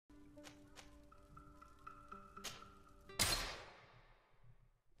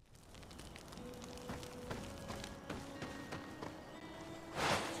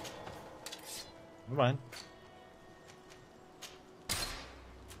mind.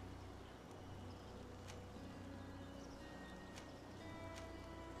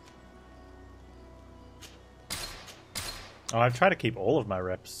 Oh, I try to keep all of my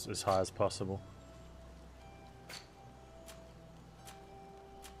reps as high as possible.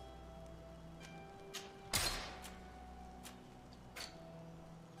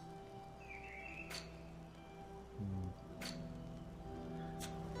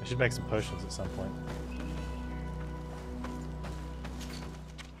 I should make some potions at some point.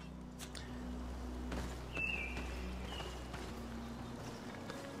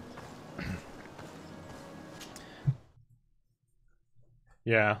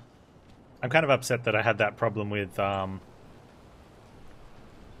 Yeah. I'm kind of upset that I had that problem with,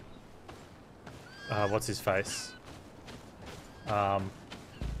 what's his face?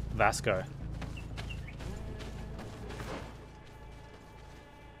 Vasco.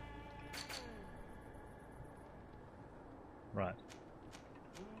 Right.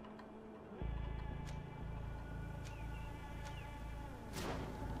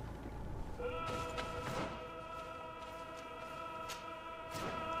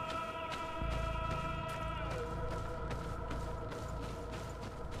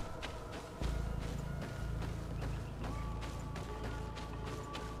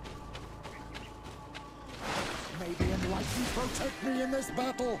 Maybe enlighten protect me in this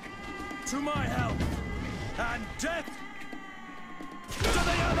battle. To my help and death to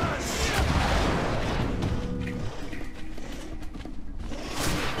the others!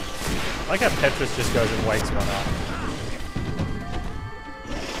 I like how Petrus just goes and wakes one up.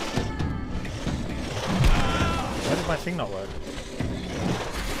 Why did my thing not work?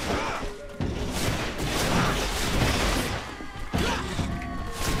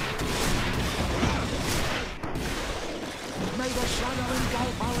 May the shadow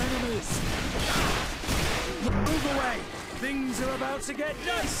engulf our enemies. Move away! Things are about to get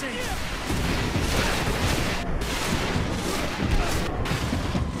dicey!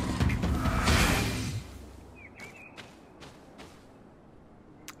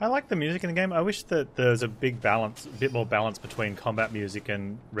 I like the music in the game. I wish that there was a bit more balance between combat music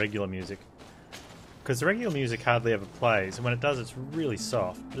and regular music. Because the regular music hardly ever plays, and when it does it's really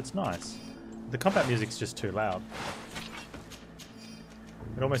soft, but it's nice. The combat music's just too loud.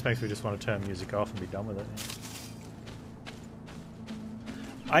 It almost makes me just want to turn music off and be done with it.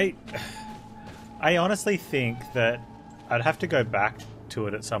 I honestly think that I'd have to go back to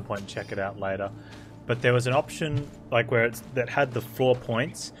it at some point and check it out later. But there was an option like where that had the 4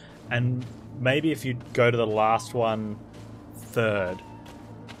 points, and maybe if you go to the last one third,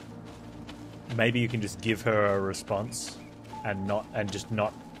 maybe you can just give her a response and just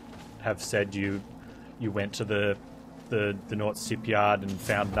not have said you went to the North shipyard and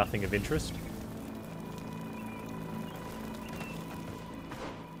found nothing of interest.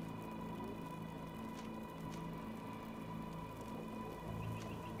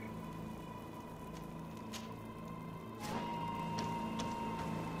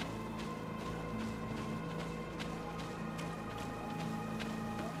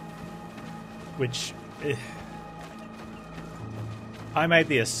 Which I made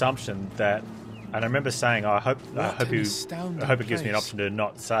the assumption that, and I remember saying, oh, I hope it gives me an option to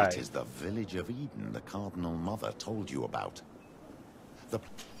not say. It is the village of Eden the Cardinal Mother told you about. The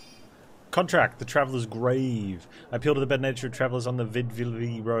contract, the Traveller's Grave. I appeal to the better nature of travellers on the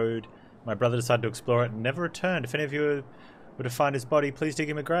Vidvilvi Road. My brother decided to explore it and never returned. If any of you were to find his body, please dig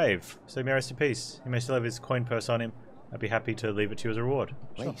him a grave, so he may rest in peace. He may still have his coin purse on him. I'd be happy to leave it to you as a reward.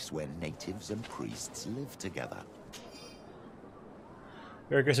 Place where natives and priests live together.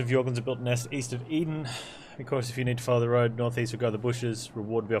 Very aggressive Yorgans have built a nest east of Eden. Of course, if you need to follow the road northeast or go to the bushes,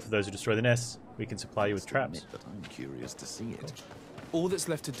 reward will be offered those who destroy the nests. We can supply you with traps. But I'm curious to see it. All that's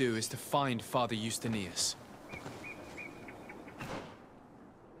left to do is to find Father Justinius.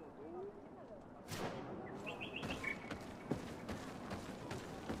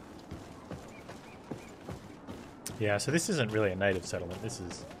 Yeah, so this isn't really a native settlement. This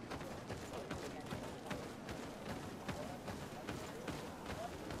is...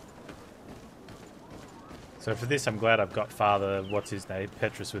 So for this, I'm glad I've got Father, what's his name,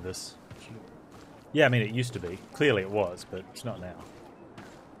 Petrus with us. Yeah, I mean, it used to be. Clearly it was, but it's not now.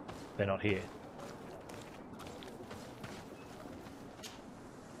 They're not here.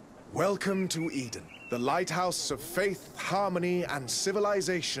 Welcome to Eden, the lighthouse of faith, harmony, and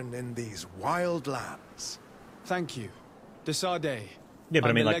civilization in these wild lands. Thank you. Desade. Yeah,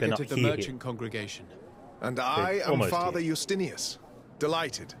 but I mean, like, they're legate not of the here. merchant congregation. And I am almost Father here. Justinius.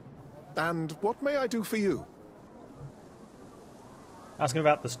 Delighted. And what may I do for you? Asking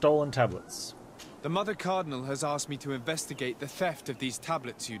about the stolen tablets. The Mother Cardinal has asked me to investigate the theft of these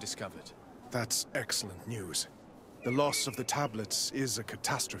tablets you discovered. That's excellent news. The loss of the tablets is a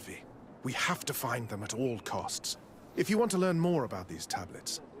catastrophe. We have to find them at all costs. If you want to learn more about these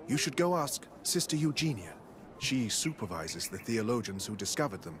tablets, you should go ask Sister Eugenia. She supervises the theologians who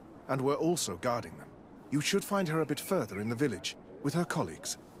discovered them, and were also guarding them. You should find her a bit further in the village, with her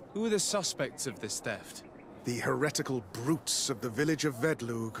colleagues. Who are the suspects of this theft? The heretical brutes of the village of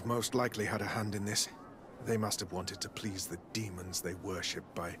Vedlug most likely had a hand in this. They must have wanted to please the demons they worship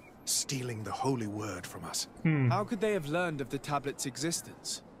by stealing the holy word from us. How could they have learned of the tablet's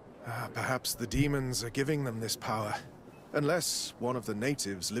existence? Perhaps the demons are giving them this power. Unless one of the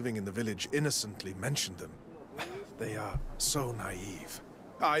natives living in the village innocently mentioned them. They are so naive.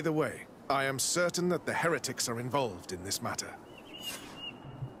 Either way, I am certain that the heretics are involved in this matter.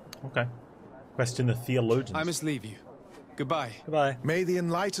 Okay. Question the theologians. I must leave you. Goodbye. Goodbye. May the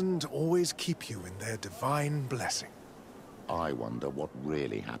enlightened always keep you in their divine blessing. I wonder what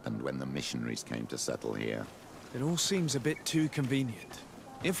really happened when the missionaries came to settle here. It all seems a bit too convenient.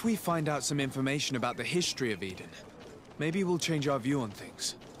 If we find out some information about the history of Eden, maybe we'll change our view on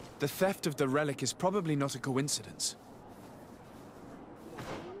things. The theft of the relic is probably not a coincidence.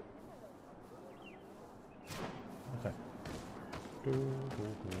 Okay.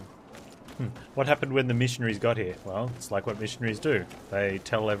 What happened when the missionaries got here? Well, it's like what missionaries do. They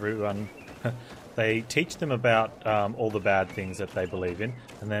tell everyone... they teach them about all the bad things that they believe in,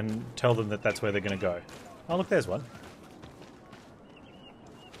 and then tell them that that's where they're going to go. Oh, look, there's one.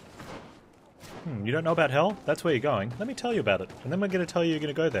 You don't know about hell? That's where you're going. Let me tell you about it. And then we're going to tell you you're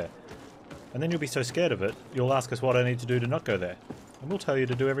going to go there. And then you'll be so scared of it, you'll ask us what I need to do to not go there. And we'll tell you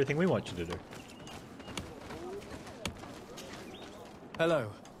to do everything we want you to do.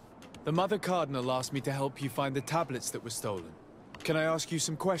 Hello. The Mother Cardinal asked me to help you find the tablets that were stolen. Can I ask you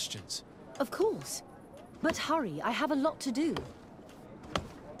some questions? Of course. But hurry, I have a lot to do.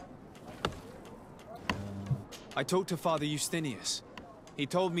 I talked to Father Justinius. He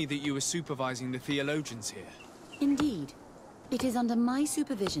told me that you were supervising the theologians here. Indeed. It is under my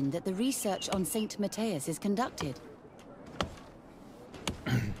supervision that the research on Saint Matthias is conducted.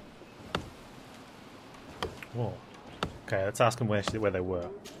 Whoa. Okay, let's ask them where they were.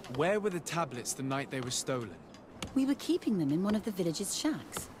 Where were the tablets the night they were stolen? We were keeping them in one of the village's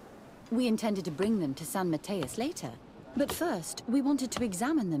shacks. We intended to bring them to San Matthias later. But first, we wanted to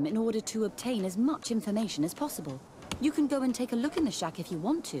examine them in order to obtain as much information as possible. You can go and take a look in the shack if you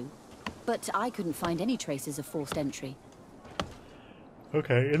want to. But I couldn't find any traces of forced entry.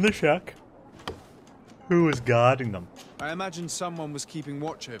 Okay, in the shack. Who was guarding them? I imagine someone was keeping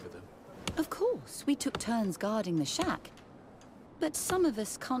watch over them. Of course, we took turns guarding the shack. But some of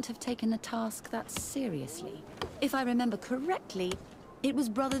us can't have taken the task that seriously. If I remember correctly, it was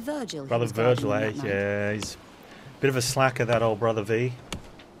Brother Virgil. Brother Virgil, eh? Yeah, he's a bit of a slacker, that old Brother V.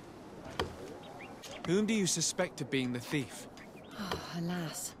 Whom do you suspect of being the thief? Oh,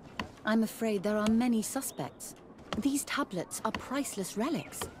 alas. I'm afraid there are many suspects. These tablets are priceless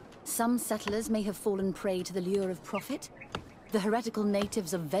relics. Some settlers may have fallen prey to the lure of profit. The heretical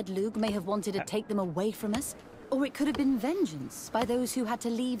natives of Vedlug may have wanted to take them away from us. Or it could have been vengeance by those who had to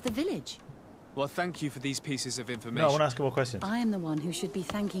leave the village. Well, thank you for these pieces of information. No, I want to ask you more questions. I am the one who should be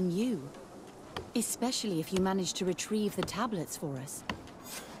thanking you. Especially if you managed to retrieve the tablets for us.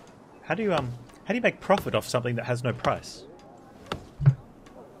 How do you make profit off something that has no price?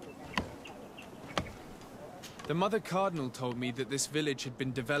 The Mother Cardinal told me that this village had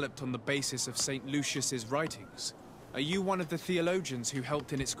been developed on the basis of St. Lucius's writings. Are you one of the theologians who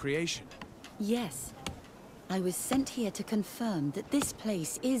helped in its creation? Yes. I was sent here to confirm that this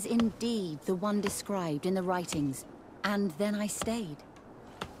place is indeed the one described in the writings, and then I stayed.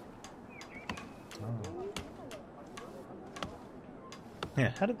 Oh.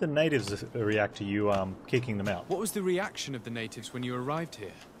 Yeah, how did the natives react to you kicking them out? What was the reaction of the natives when you arrived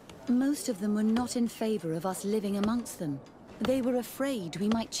here? Most of them were not in favor of us living amongst them. They were afraid we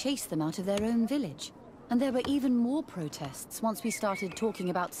might chase them out of their own village. And there were even more protests once we started talking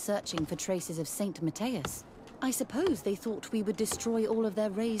about searching for traces of Saint Matthias. I suppose they thought we would destroy all of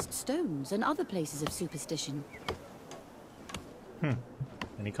their raised stones and other places of superstition.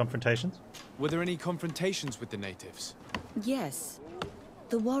 Any confrontations? Were there any confrontations with the natives? Yes.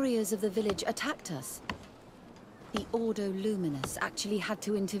 The warriors of the village attacked us. The Ordo Luminous actually had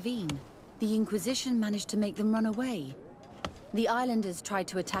to intervene. The Inquisition managed to make them run away. The islanders tried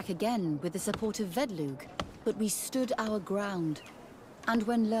to attack again with the support of Vedlug, but we stood our ground. And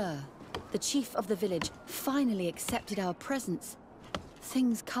when Lur, the chief of the village, finally accepted our presence,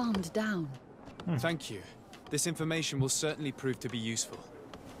 things calmed down. Thank you. This information will certainly prove to be useful.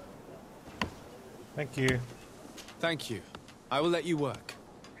 Thank you. Thank you. I will let you work.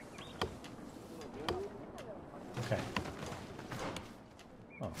 Okay.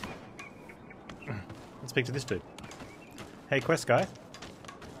 Oh. Let's speak to this dude. Hey, quest guy.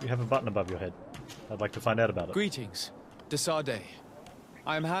 You have a button above your head. I'd like to find out about it. Greetings. Desade.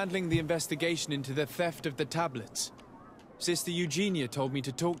 I am handling the investigation into the theft of the tablets. Sister Eugenia told me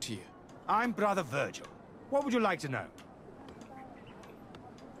to talk to you. I'm Brother Virgil. What would you like to know?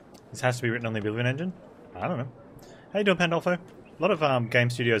 This has to be written on the Oblivion engine? I don't know. How you doing, Pandolfo? A lot of game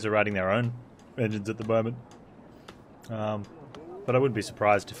studios are writing their own engines at the moment. But I wouldn't be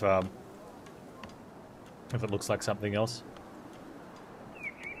surprised if it looks like something else.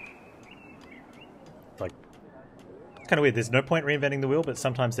 Like, it's kind of weird. There's no point reinventing the wheel, but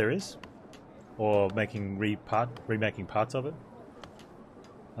sometimes there is. Or remaking parts of it.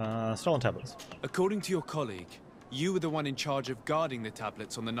 Stolen tablets. According to your colleague, you were the one in charge of guarding the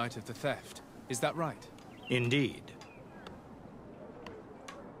tablets on the night of the theft. Is that right? Indeed.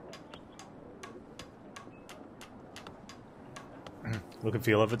 Look and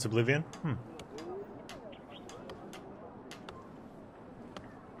feel of its Oblivion?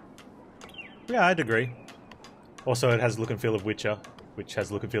 Yeah, I'd agree. Also, it has look and feel of Witcher, which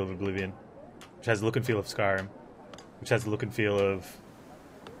has look and feel of Oblivion, which has look and feel of Skyrim, which has the look and feel of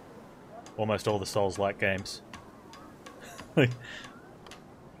almost all the Souls-like games.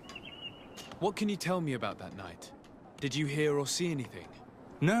 What can you tell me about that night? Did you hear or see anything?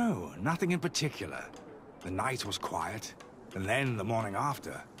 No, nothing in particular. The night was quiet, and then the morning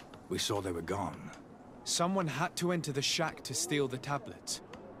after, we saw they were gone. Someone had to enter the shack to steal the tablets.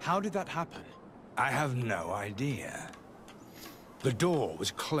 How did that happen? I have no idea. The door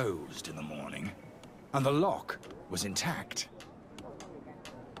was closed in the morning, and the lock was intact.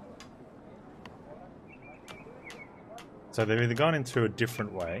 So they've either gone in through a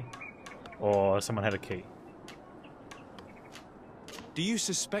different way, or someone had a key. Do you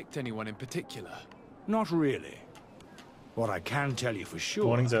suspect anyone in particular? Not really. What I can tell you for sure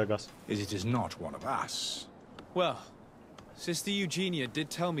Morning, Zergos. is it is not one of us. Well, Sister Eugenia did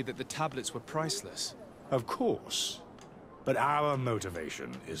tell me that the tablets were priceless. Of course. But our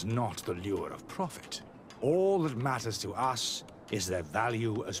motivation is not the lure of profit. All that matters to us is their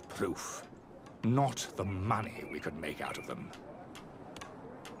value as proof, not the money we could make out of them.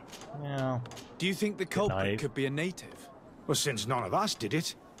 Yeah. Do you think the culprit naive. could be a native? Well, since none of us did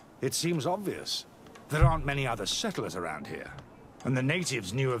it, it seems obvious. There aren't many other settlers around here. And the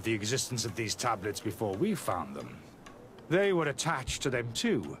natives knew of the existence of these tablets before we found them. They were attached to them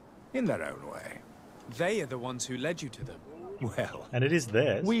too, in their own way. They are the ones who led you to them. Well, And it is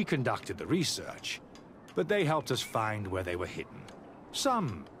theirs. we conducted the research, but they helped us find where they were hidden.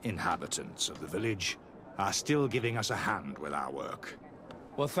 Some inhabitants of the village are still giving us a hand with our work.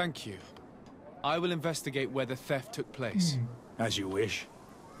 Well, thank you. I will investigate where the theft took place. As you wish.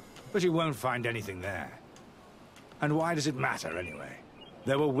 But you won't find anything there. And why does it matter, anyway?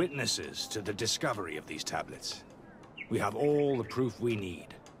 There were witnesses to the discovery of these tablets. We have all the proof we need.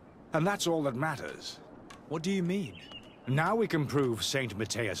 And that's all that matters. What do you mean? Now we can prove Saint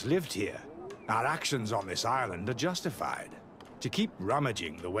Matthias lived here. Our actions on this island are justified. To keep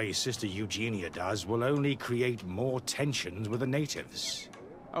rummaging the way Sister Eugenia does will only create more tensions with the natives.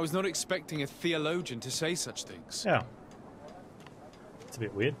 I was not expecting a theologian to say such things. Yeah. It's a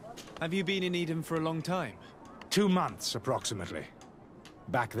bit weird. Have you been in Eden for a long time? 2 months, approximately.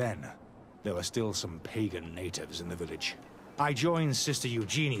 Back then, there were still some pagan natives in the village. I joined Sister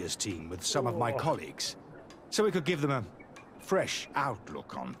Eugenia's team with some of my colleagues, so we could give them a fresh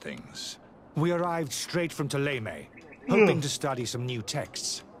outlook on things. We arrived straight from Ptolemy, hoping to study some new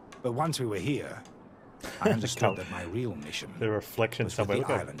texts. But once we were here, I understood that my real mission The reflection was with somewhere. the Look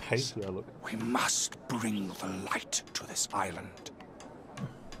how islanders. pasty I look. We must bring the light to this island.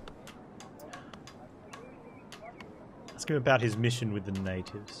 Ask him about his mission with the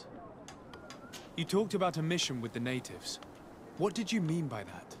natives. You talked about a mission with the natives. What did you mean by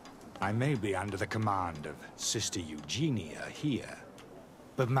that? I may be under the command of Sister Eugenia here,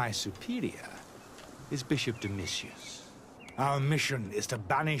 but my superior is Bishop Domitius. Our mission is to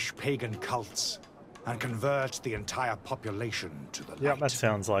banish pagan cults and convert the entire population to the light. Yeah, that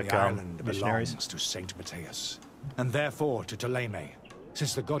sounds like the island missionaries. belongs to Saint Matthias, and therefore to Ptolemy,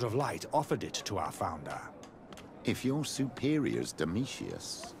 since the god of light offered it to our founder. If your superior's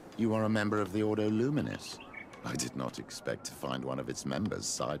Domitius, you are a member of the Ordo Luminis. I did not expect to find one of its members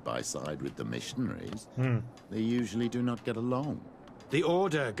side by side with the missionaries. They usually do not get along. The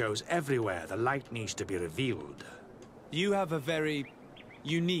Order goes everywhere the light needs to be revealed. You have a very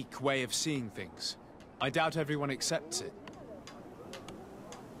unique way of seeing things. I doubt everyone accepts it.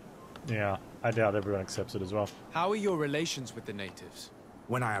 Yeah. I doubt everyone accepts it as well. How are your relations with the natives?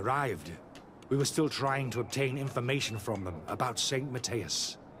 When I arrived, we were still trying to obtain information from them about St.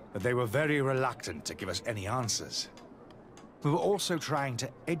 Matthias, but they were very reluctant to give us any answers. We were also trying to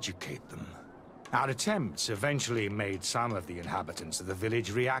educate them. Our attempts eventually made some of the inhabitants of the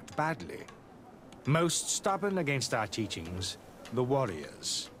village react badly. Most stubborn against our teachings, the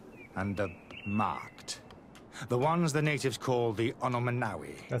warriors, and the marked. The ones the natives call the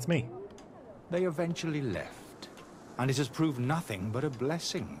Onomanawi. That's me. They eventually left, and it has proved nothing but a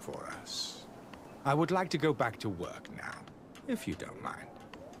blessing for us. I would like to go back to work now, if you don't mind.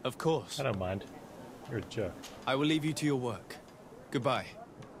 Of course. I don't mind. You're a jerk. I will leave you to your work. Goodbye.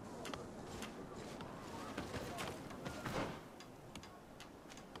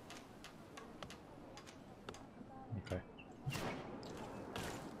 Okay.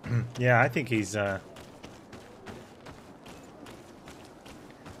 Yeah, I think he's, I'm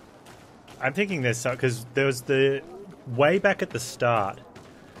thinking this, because there was the... Way back at the start,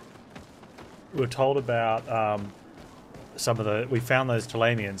 we were told about, some of the... We found those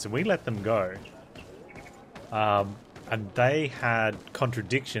Talamians, and we let them go. And they had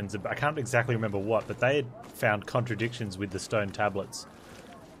contradictions. I can't exactly remember what, but they had found contradictions with the stone tablets.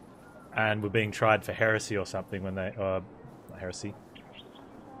 And were being tried for heresy or something when they... not heresy.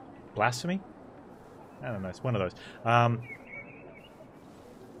 Blasphemy? I don't know, it's one of those.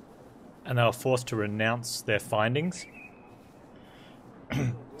 And they were forced to renounce their findings.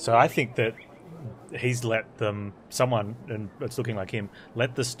 So I think that he's let them... Someone, and it's looking like him,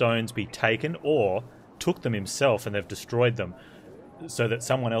 let the stones be taken, or took them himself and they've destroyed them, so that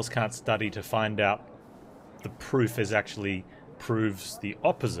someone else can't study to find out the proof is actually proves the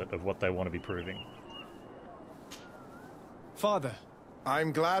opposite of what they want to be proving. Father.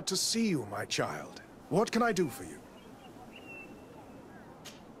 I'm glad to see you, my child. What can I do for you?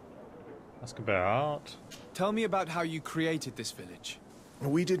 Ask about... Tell me about how you created this village.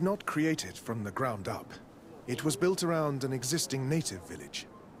 We did not create it from the ground up. It was built around an existing native village.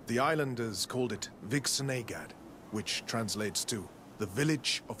 The islanders called it Vixenagad, which translates to the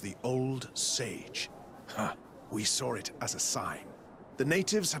village of the old sage. Huh. We saw it as a sign. The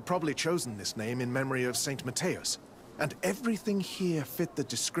natives had probably chosen this name in memory of St. Matthias, and everything here fit the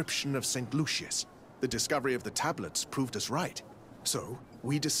description of St. Lucius. The discovery of the tablets proved us right. So,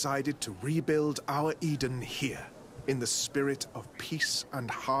 we decided to rebuild our Eden here, in the spirit of peace and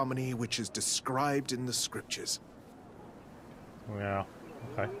harmony which is described in the scriptures. Yeah,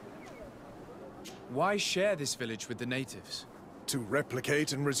 okay. Why share this village with the natives? To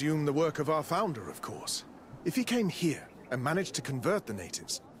replicate and resume the work of our founder, of course. If he came here and managed to convert the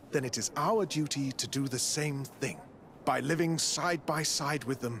natives, then it is our duty to do the same thing. By living side by side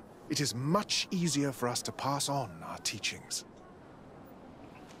with them, it is much easier for us to pass on our teachings.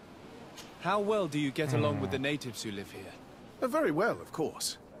 How well do you get along with the natives who live here? Very well, of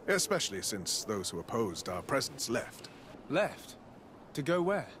course. Especially since those who opposed our presence left. Left? To go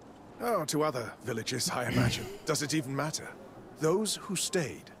where? Oh, to other villages, I imagine. Does it even matter? Those who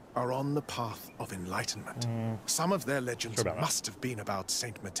stayed are on the path of enlightenment. Some of their legends must have been about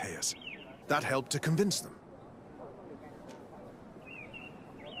St. Matthias. That helped to convince them.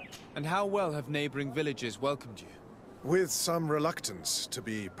 And how well have neighboring villages welcomed you? With some reluctance, to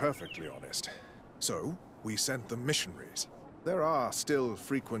be perfectly honest. So, we sent them missionaries. There are still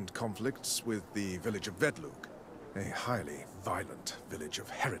frequent conflicts with the village of Vedlug, a highly violent village of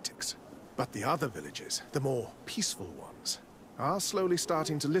heretics. But the other villages, the more peaceful ones, are slowly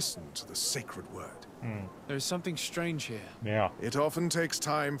starting to listen to the sacred word. There is something strange here. Yeah. It often takes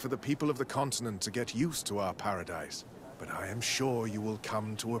time for the people of the continent to get used to our paradise, but I am sure you will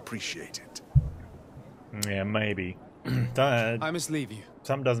come to appreciate it. Yeah, maybe. I must leave you.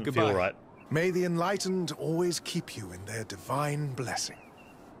 Something doesn't Goodbye. feel right. May the enlightened always keep you in their divine blessing.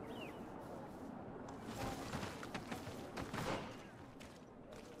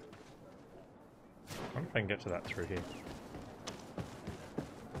 I wonder if I can get to that through here.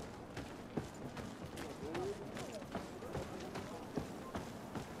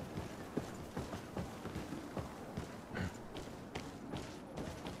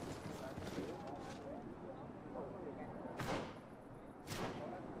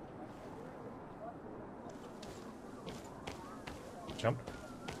 Jump.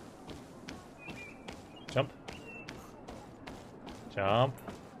 Jump. Jump.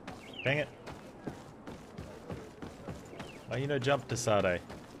 Dang it. Why you no jump, Tasade?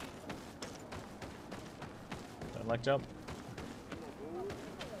 Don't like jump.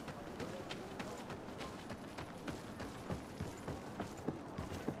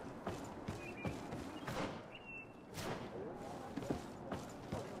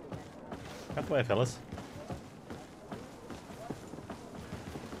 way, fellas.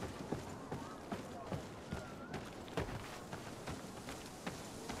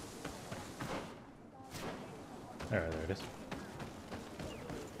 There it is.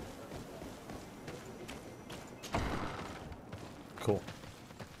 Cool.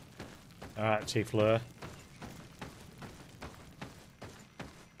 Alright, Chief Lure.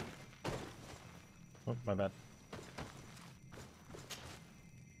 Oh, my bad.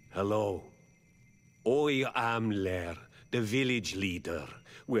 Hello. I am Lair, the village leader.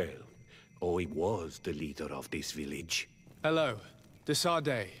 Well, I was the leader of this village. Hello.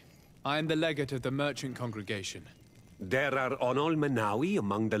 Desade. I am the legate of the merchant congregation. There are Onol Manawi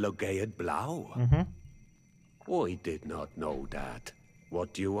among the Logead Blau. I did not know that.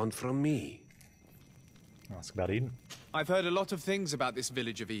 What do you want from me? Ask about Eden. I've heard a lot of things about this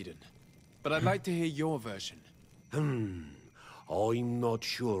village of Eden, but I'd like to hear your version. I'm not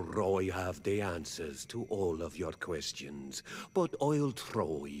sure I have the answers to all of your questions, but I'll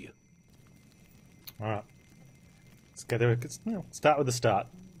try. Alright. Let's go there. Start with the start.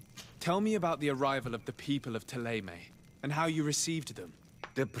 Tell me about the arrival of the people of Teleme, and how you received them.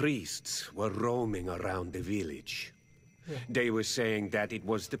 The priests were roaming around the village. They were saying that it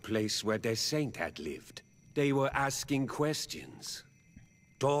was the place where their saint had lived. They were asking questions,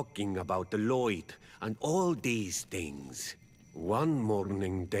 talking about the Lloyd and all these things. One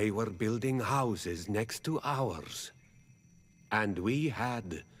morning they were building houses next to ours. And we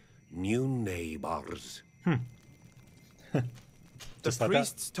had new neighbors. The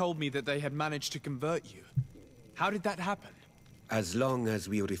priests told me that they had managed to convert you. How did that happen? As long as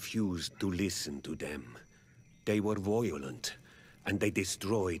we refused to listen to them, they were violent, and they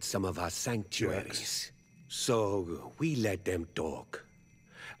destroyed some of our sanctuaries. So we let them talk.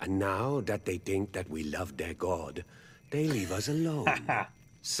 And now that they think that we love their god, they leave us alone.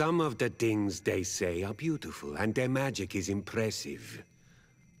 Some of the things they say are beautiful, and their magic is impressive.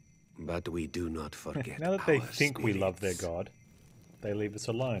 But we do not forget now that they our think we love their spirits. god, they leave us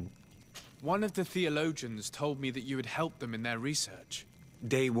alone. One of the theologians told me that you had helped them in their research.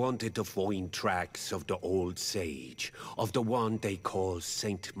 They wanted to find tracks of the old sage, of the one they call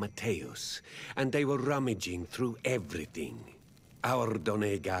Saint Matthäus, and they were rummaging through everything. Our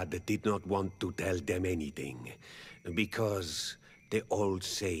Donegad did not want to tell them anything, because the old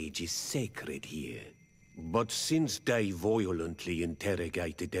sage is sacred here. But since they violently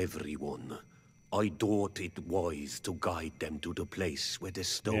interrogated everyone, I thought it wise to guide them to the place where the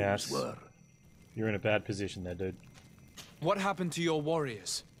stones were. You're in a bad position there, dude. What happened to your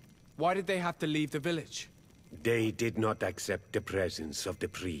warriors? Why did they have to leave the village? They did not accept the presence of the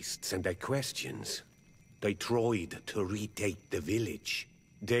priests and their questions. They tried to retake the village.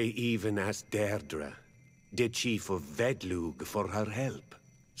 They even asked Deirdre, the chief of Vedlug, for her help.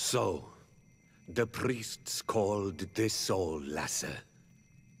 So, the priests called the Soul Lasser,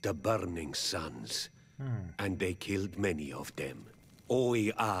 the Burning Suns, and they killed many of them.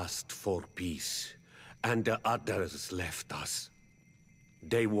 I asked for peace, and the others left us.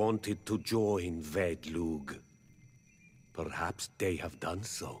 They wanted to join Vedlug. Perhaps they have done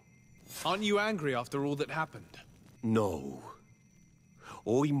so. Aren't you angry after all that happened? No.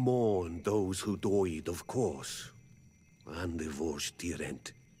 I mourn those who died, of course, and the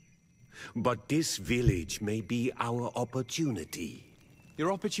Vorstyrent. But this village may be our opportunity.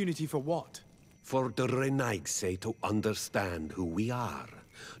 Your opportunity for what? For the Renaigse to understand who we are.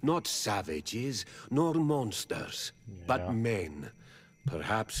 Not savages, nor monsters, but men,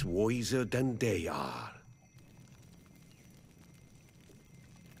 perhaps wiser than they are.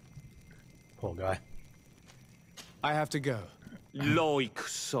 Poor guy. I have to go. Like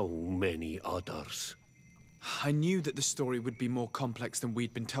so many others. I knew that the story would be more complex than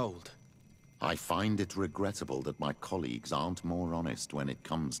we'd been told. I find it regrettable that my colleagues aren't more honest when it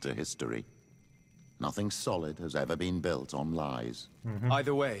comes to history. Nothing solid has ever been built on lies.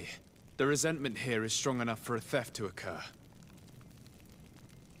 Either way, the resentment here is strong enough for a theft to occur.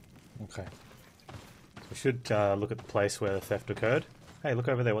 Okay. So we should look at the place where the theft occurred. Hey, look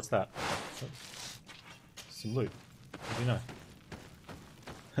over there. What's that? Some loot. What do you know?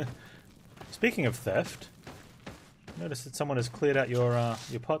 Speaking of theft, notice that someone has cleared out your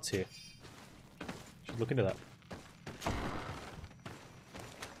pots here. Should look into that.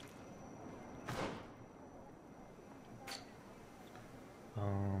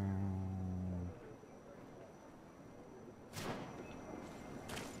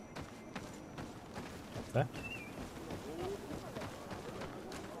 There.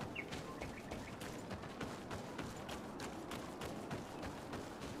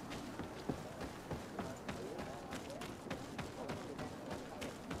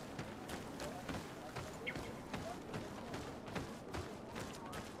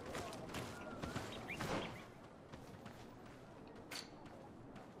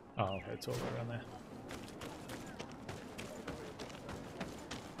 Oh, okay, it's all the way around there.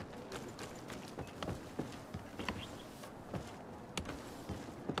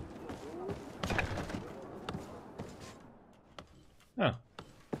 Oh.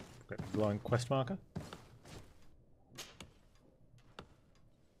 Got a glowing quest marker.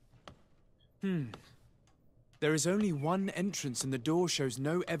 There is only one entrance and the door shows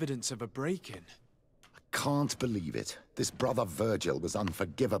no evidence of a break-in. Can't believe it. This brother Virgil was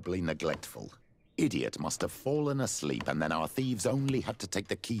unforgivably neglectful. Idiot must have fallen asleep and then our thieves only had to take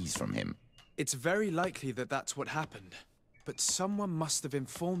the keys from him. It's very likely that that's what happened, but someone must have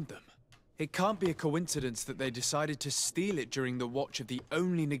informed them. It can't be a coincidence that they decided to steal it during the watch of the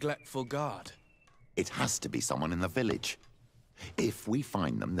only neglectful guard. It has to be someone in the village. If we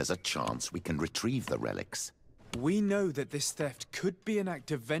find them, there's a chance we can retrieve the relics. We know that this theft could be an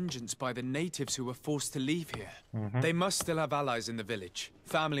act of vengeance by the natives who were forced to leave here. They must still have allies in the village,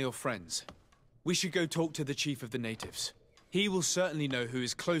 family or friends. We should go talk to the chief of the natives. He will certainly know who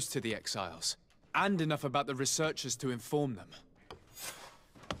is close to the exiles, and enough about the researchers to inform them.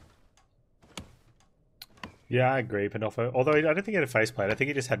 Yeah, I agree, Pandolfo. Although I don't think he had a faceplate. I think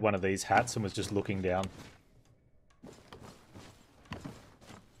he just had one of these hats and was just looking down.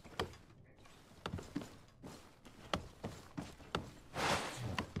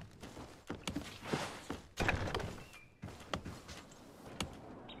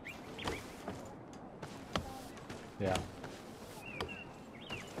 Yeah.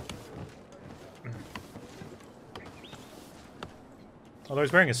 Although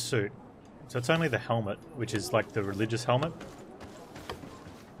he's wearing a suit. So it's only the helmet, which is like the religious helmet.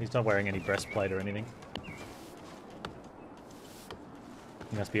 He's not wearing any breastplate or anything.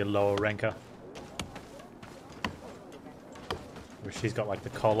 He must be a lower ranker. Where she's got like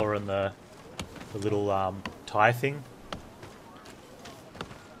the collar and the little tie thing.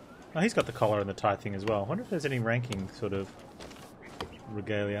 Oh, he's got the collar and the tie thing as well. I wonder if there's any ranking sort of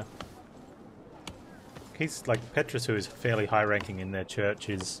regalia. He's like Petrus, who is fairly high ranking in their church,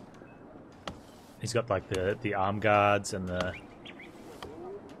 is he's got like the arm guards and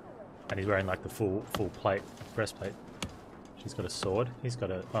he's wearing like the full plate breastplate. She's got a sword. He's got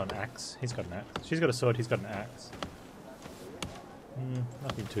an axe. He's got an axe. She's got a sword. He's got an axe.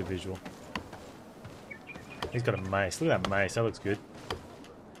 Nothing too visual. He's got a mace. Look at that mace. That looks good.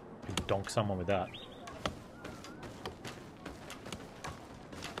 Could donk someone with that.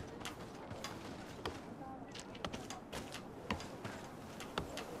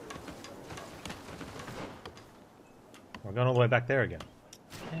 We're going all the way back there again.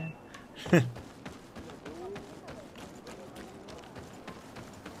 Yeah.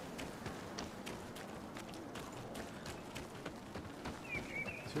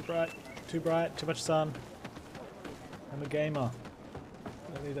 Too bright, too much sun. I'm a gamer.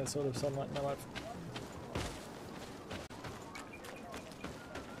 I don't need that sort of sunlight in my life.